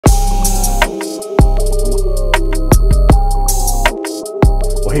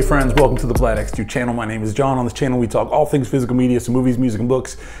Hey friends, welcome to the Vlad X2 channel. My name is John. On this channel we talk all things physical media, so movies, music, and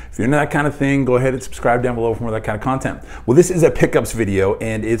books. If you're into that kind of thing, go ahead and subscribe down below for more of that kind of content. Well, this is a pickups video,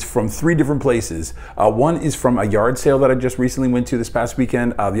 and it's from three different places. One is from a yard sale that I just recently went to this past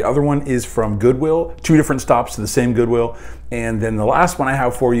weekend. The other one is from Goodwill, two different stops to the same Goodwill. And then the last one I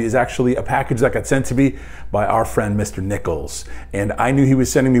have for you is actually a package that got sent to me by our friend, Mr. Nichols. And I knew he was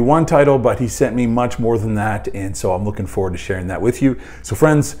sending me one title, but he sent me much more than that. And so I'm looking forward to sharing that with you. So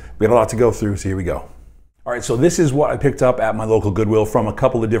friends, we got a lot to go through, so here we go. All right, so this is what I picked up at my local Goodwill from a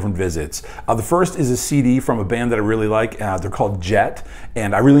couple of different visits. The first is a CD from a band that I really like. They're called Jet,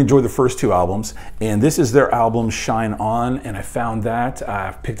 and I really enjoyed the first two albums. And this is their album, Shine On, and I found that.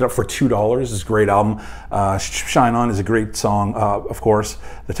 I picked it up for $2. It's a great album. Shine On is a great song, of course,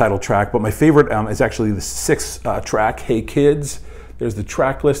 the title track. But my favorite is actually the sixth track, Hey Kids. There's the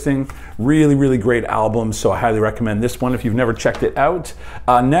track listing. Really, really great album, so I highly recommend this one if you've never checked it out.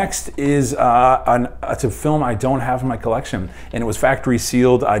 Next is it's a film I don't have in my collection, and it was factory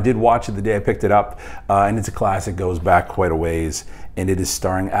sealed. I did watch it the day I picked it up, and it's a classic, goes back quite a ways, and it is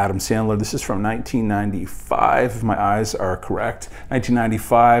starring Adam Sandler. This is from 1995, if my eyes are correct,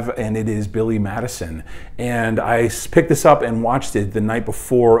 1995, and it is Billy Madison. And I picked this up and watched it the night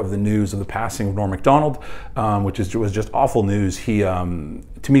before of the news of the passing of Norm Macdonald, which was just awful news. He,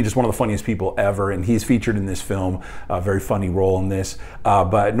 to me, just one of the funniest people ever, and he's featured in this film, a very funny role in this.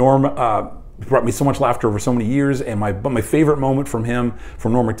 But Norm brought me so much laughter over so many years, and my favorite moment from him,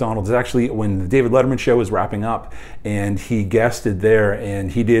 from Norm Macdonald, is actually when the David Letterman show was wrapping up, and he guested there,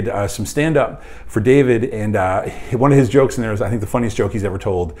 and he did some stand-up for David, and one of his jokes in there is, I think, the funniest joke he's ever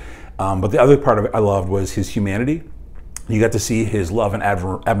told. But the other part of it I loved was his humanity. You got to see his love and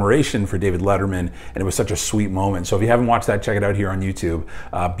admiration for David Letterman, and it was such a sweet moment. So if you haven't watched that, check it out here on YouTube.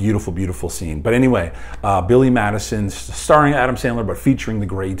 Beautiful, beautiful scene. But anyway, Billy Madison, starring Adam Sandler, but featuring the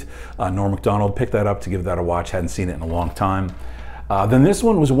great Norm Macdonald. Picked that up to give that a watch. Hadn't seen it in a long time. Then this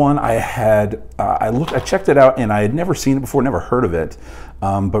one was one I had, I checked it out, and I had never seen it before, never heard of it,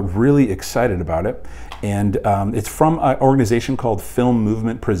 but really excited about it. And it's from an organization called Film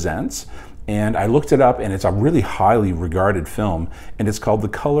Movement Presents. And I looked it up, and it's a really highly regarded film, and it's called The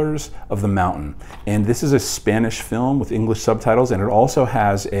Colors of the Mountain. And this is a Spanish film with English subtitles, and it also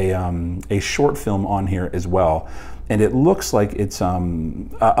has a short film on here as well. And it looks like it's a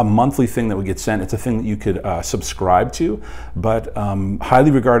monthly thing that would get sent. It's a thing that you could subscribe to, but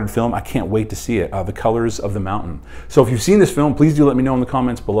highly regarded film. I can't wait to see it, The Colors of the Mountain. So if you've seen this film, please do let me know in the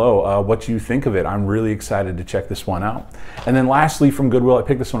comments below what you think of it. I'm really excited to check this one out. And then lastly, from Goodwill, I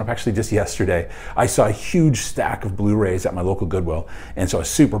picked this one up actually just yesterday. I saw a huge stack of Blu-rays at my local Goodwill, and so I was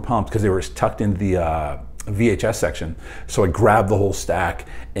super pumped because they were tucked into the VHS section. So I grabbed the whole stack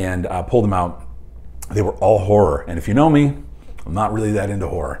and pulled them out. They were all horror, and if you know me, I'm not really that into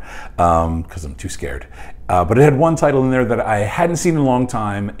horror because I'm too scared. But it had one title in there that I hadn't seen in a long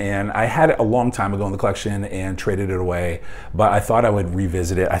time, and I had it a long time ago in the collection and traded it away, but I thought I would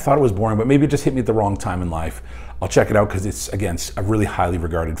revisit it. I thought it was boring, but maybe it just hit me at the wrong time in life. I'll check it out because it's, again, a really highly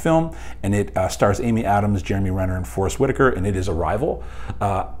regarded film, and it stars Amy Adams, Jeremy Renner, and Forest Whitaker, and it is Arrival.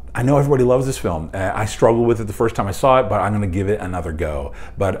 I know everybody loves this film. I struggled with it the first time I saw it, but I'm going to give it another go.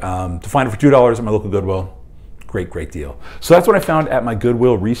 But to find it for $2 at my local Goodwill, great deal. So that's what I found at my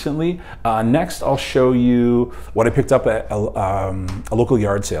Goodwill recently. Next, I'll show you what I picked up at a local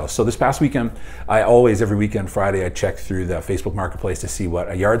yard sale. So this past weekend, every weekend, Friday, I check through the Facebook Marketplace to see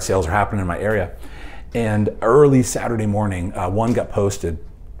what yard sales are happening in my area. And early Saturday morning, one got posted,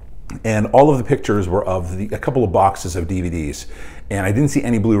 and all of the pictures were of a couple of boxes of DVDs. And I didn't see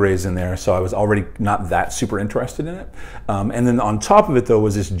any Blu-rays in there, so I was already not that super interested in it. And then on top of it, though,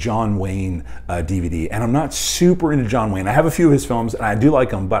 was this John Wayne DVD. And I'm not super into John Wayne. I have a few of his films, and I do like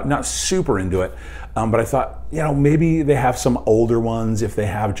them, but not super into it. But I thought, you know, maybe they have some older ones if they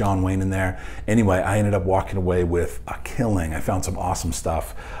have John Wayne in there. Anyway, I ended up walking away with a killing. I found some awesome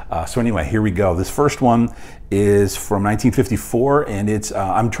stuff. So anyway, here we go. This first one is from 1954, and it's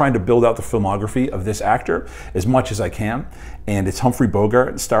I'm trying to build out the filmography of this actor as much as I can. And it's Humphrey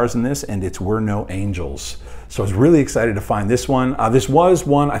Bogart stars in this, and it's We're No Angels. So I was really excited to find this one. This was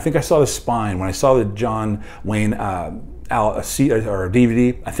one, I think I saw the spine when I saw the John Wayne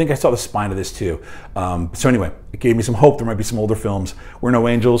DVD. I think I saw the spine of this too. So anyway, it gave me some hope there might be some older films. We're No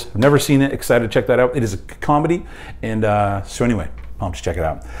Angels. I've never seen it. Excited to check that out. It is a comedy, and so anyway, pumped to check it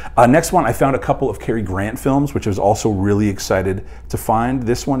out. Next one, I found a couple of Cary Grant films, which I was also really excited to find.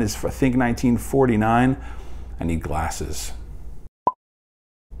 This one is, I think, 1949. I need glasses.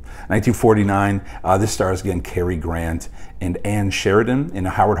 1949, this stars again Cary Grant and Anne Sheridan in a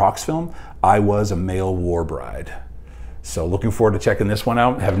Howard Hawks film, I Was a Male War Bride. So looking forward to checking this one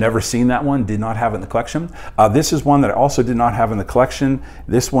out. Have never seen that one, did not have it in the collection. This is one that I also did not have in the collection.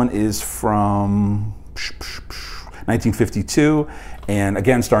 This one is from 1952, and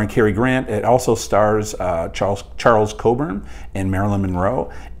again starring Cary Grant. It also stars Charles Coburn and Marilyn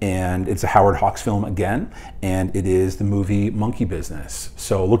Monroe, and it's a Howard Hawks film again, and it is the movie Monkey Business.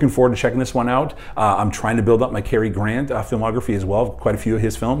 So looking forward to checking this one out. I'm trying to build up my Cary Grant filmography as well, quite a few of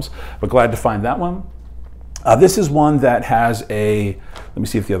his films, but glad to find that one. This is one that has a, let me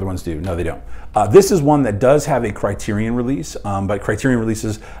see if the other ones do. No, they don't. This is one that does have a Criterion release, but Criterion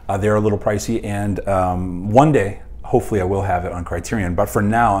releases, they're a little pricey, and one day, hopefully I will have it on Criterion, but for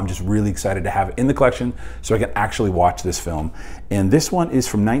now I'm just really excited to have it in the collection so I can actually watch this film. And this one is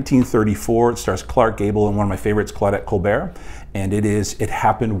from 1934. It stars Clark Gable and one of my favorites, Claudette Colbert, and It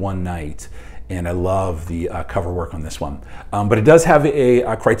Happened One Night. And I love the cover work on this one. But it does have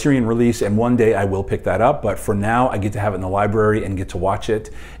a Criterion release, and one day I will pick that up, but for now I get to have it in the library and get to watch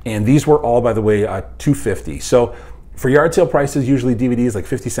it. And these were all, by the way, $2.50. So for yard sale prices, usually DVDs like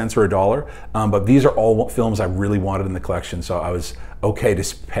 50 cents or $1, but these are all films I really wanted in the collection, so I was okay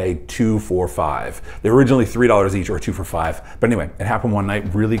to pay $2 for $5. They were originally $3 each, or $2 for $5. But anyway, It Happened One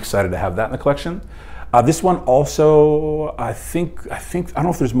Night. Really excited to have that in the collection. This one also, I don't know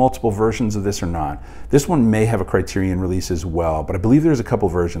if there's multiple versions of this or not. This one may have a Criterion release as well, but I believe there's a couple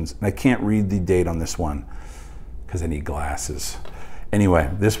versions, and I can't read the date on this one because I need glasses. Anyway,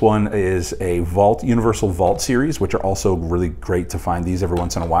 this one is a Universal Vault series, which are also really great to find these every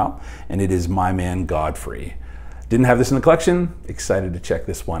once in a while, and it is My Man Godfrey. Didn't have this in the collection, excited to check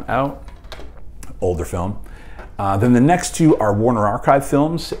this one out. Older film. Then the next two are Warner Archive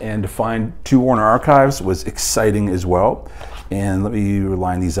films, and to find two Warner Archives was exciting as well. And let me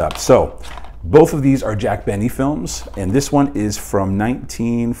line these up. So both of these are Jack Benny films, and this one is from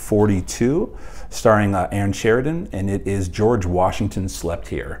 1942, starring Aaron Sheridan, and it is George Washington Slept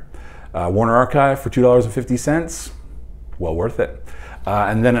Here. Warner Archive for $2.50, well worth it.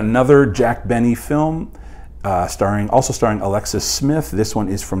 And then another Jack Benny film, also starring Alexis Smith. This one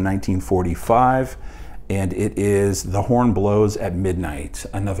is from 1945. And it is The Horn Blows at Midnight,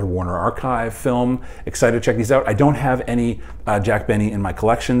 another Warner Archive film. Excited to check these out. I don't have any Jack Benny in my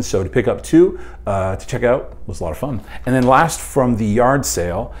collection, so to pick up two to check out was a lot of fun. And then last, from the yard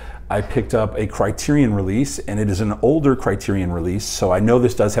sale, I picked up a Criterion release, and it is an older Criterion release, so I know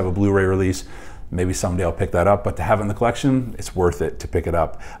this does have a Blu-ray release. Maybe someday I'll pick that up, but to have it in the collection, it's worth it to pick it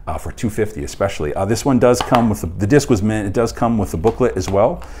up for $2.50 especially. This one does come with, the disc was mint, it does come with the booklet as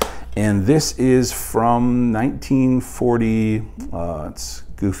well. And this is from 1940, it's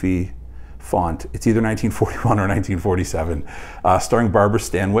goofy font. It's either 1941 or 1947, starring Barbara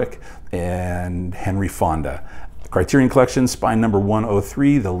Stanwyck and Henry Fonda. Criterion Collection, spine number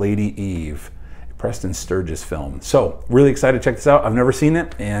 103, The Lady Eve. Preston Sturges film. So really excited to check this out. I've never seen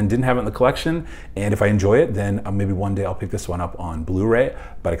it and didn't have it in the collection, and if I enjoy it, then maybe one day I'll pick this one up on Blu-ray,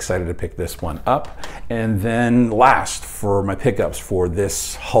 but excited to pick this one up. And then last, for my pickups for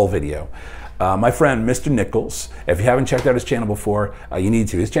this haul video, my friend Mr. Nichols. If you haven't checked out his channel before, you need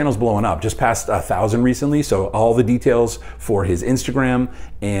to. His channel's blowing up, just past 1,000 recently, so all the details for his Instagram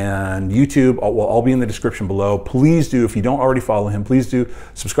and YouTube will all be in the description below. Please do, if you don't already follow him, please do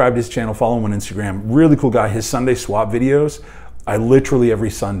subscribe to his channel, follow him on Instagram. Really cool guy. His Sunday swap videos, I literally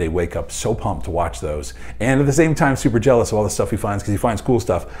every Sunday wake up so pumped to watch those, and at the same time super jealous of all the stuff he finds, because he finds cool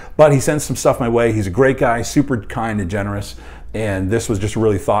stuff, but he sends some stuff my way. He's a great guy, super kind and generous, and this was just a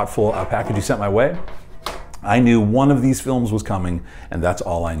really thoughtful package he sent my way. I knew one of these films was coming, and that's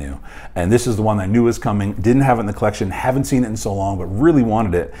all I knew. And this is the one I knew was coming. Didn't have it in the collection, haven't seen it in so long, but really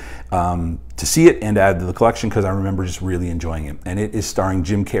wanted it to see it and add to the collection because I remember just really enjoying it. And it is starring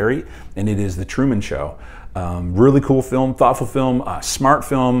Jim Carrey, and it is The Truman Show. Really cool film, thoughtful film, smart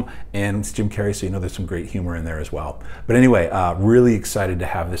film, and it's Jim Carrey, so you know there's some great humor in there as well. But anyway, really excited to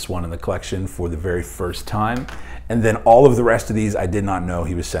have this one in the collection for the very first time. And then all of the rest of these I did not know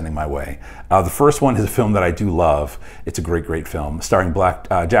he was sending my way. The first one is a film that I do love. It's a great, great film, starring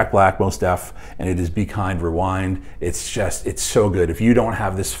Jack Black, Mos Def, and it is Be Kind, Rewind. It's so good. If you don't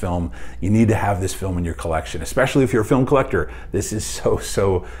have this film, you need to have this film in your collection, especially if you're a film collector. This is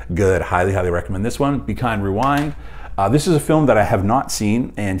so good. Highly, highly recommend this one, Be Kind, Rewind. This is a film that I have not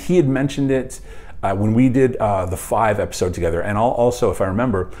seen, and he had mentioned it when we did the 5 episode together, and I'll also, if I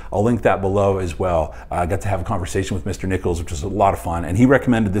remember, I'll link that below as well. I got to have a conversation with Mr. Nichols, which was a lot of fun, and he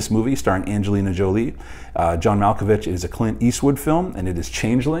recommended this movie starring Angelina Jolie. John Malkovich. It is a Clint Eastwood film, and it is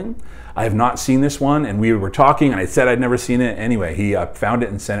Changeling. I have not seen this one, and we were talking, and I said I'd never seen it. Anyway, he found it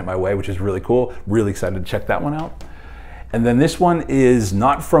and sent it my way, which is really cool. Really excited to check that one out. And then this one is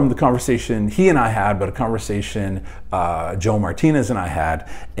not from the conversation he and I had, but a conversation Joe Martinez and I had,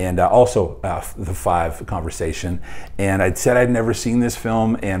 and also the 5 conversation. And I'd said I'd never seen this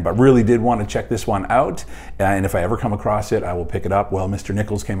film, but really did want to check this one out. And if I ever come across it, I will pick it up. Well, Mr.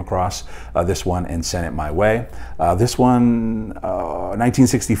 Nichols came across this one and sent it my way. This one,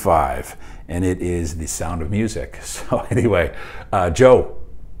 1965, and it is The Sound of Music. So anyway, Joe,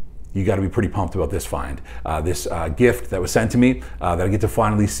 you got to be pretty pumped about this find. This gift that was sent to me, that I get to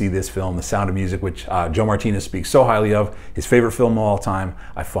finally see this film, The Sound of Music, which Joe Martinez speaks so highly of, his favorite film of all time.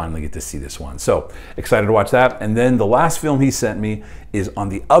 I finally get to see this one. So excited to watch that. And then the last film he sent me is on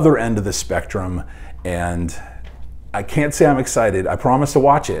the other end of the spectrum, and I can't say I'm excited. I promise to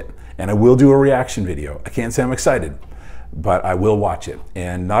watch it, and I will do a reaction video. I can't say I'm excited, but I will watch it.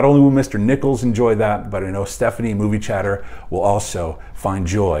 And not only will Mr. Nichols enjoy that, but I know Stephanie, Movie Chatter, will also find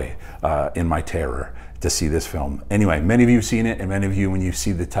joy in my terror to see this film. Anyway, many of you have seen it, and many of you, when you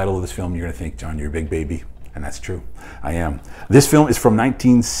see the title of this film, you're gonna think, John, you're a big baby. And that's true, I am. This film is from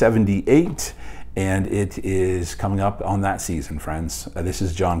 1978, and it is coming up on that season, friends. This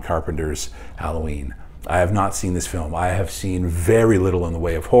is John Carpenter's Halloween. I have not seen this film. I have seen very little in the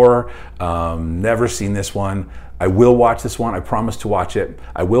way of horror. Never seen this one. I will watch this one. I promise to watch it.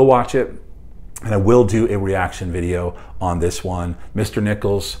 I will watch it, and I will do a reaction video on this one. Mr.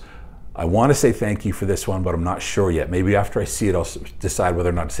 Nichols, I want to say thank you for this one, but I'm not sure yet. Maybe after I see it, I'll decide whether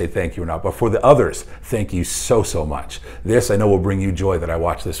or not to say thank you or not. But for the others, thank you so, so much. This, I know, will bring you joy that I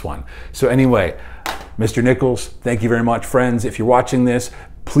watch this one. So anyway, Mr. Nichols, thank you very much, friends. If you're watching this,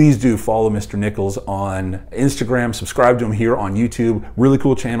 please do follow Mr. Nichols on Instagram, subscribe to him here on YouTube. Really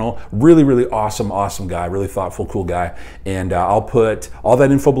cool channel, really, really awesome, awesome guy, really thoughtful, cool guy. And I'll put all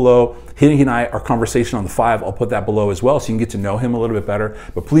that info below. He and I, our conversation on the 5, I'll put that below as well so you can get to know him a little bit better.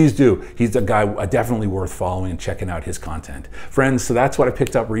 But please do, he's a guy definitely worth following and checking out his content. Friends, so that's what I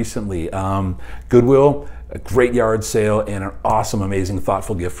picked up recently. Goodwill, a great yard sale, and an awesome, amazing,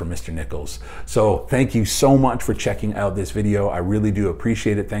 thoughtful gift from Mr. Nichols. So thank you so much for checking out this video. I really do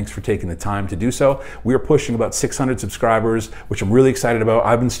appreciate it. Thanks for taking the time to do so. We are pushing about 600 subscribers, which I'm really excited about.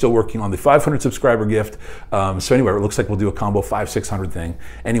 I've been still working on the 500 subscriber gift. So anyway, it looks like we'll do a combo 500-600 thing.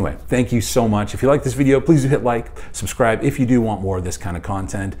 Anyway, thank you so much. If you like this video, please do hit like, subscribe if you do want more of this kind of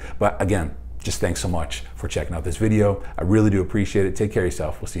content. But again, just thanks so much for checking out this video. I really do appreciate it. Take care of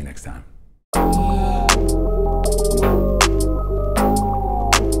yourself. We'll see you next time.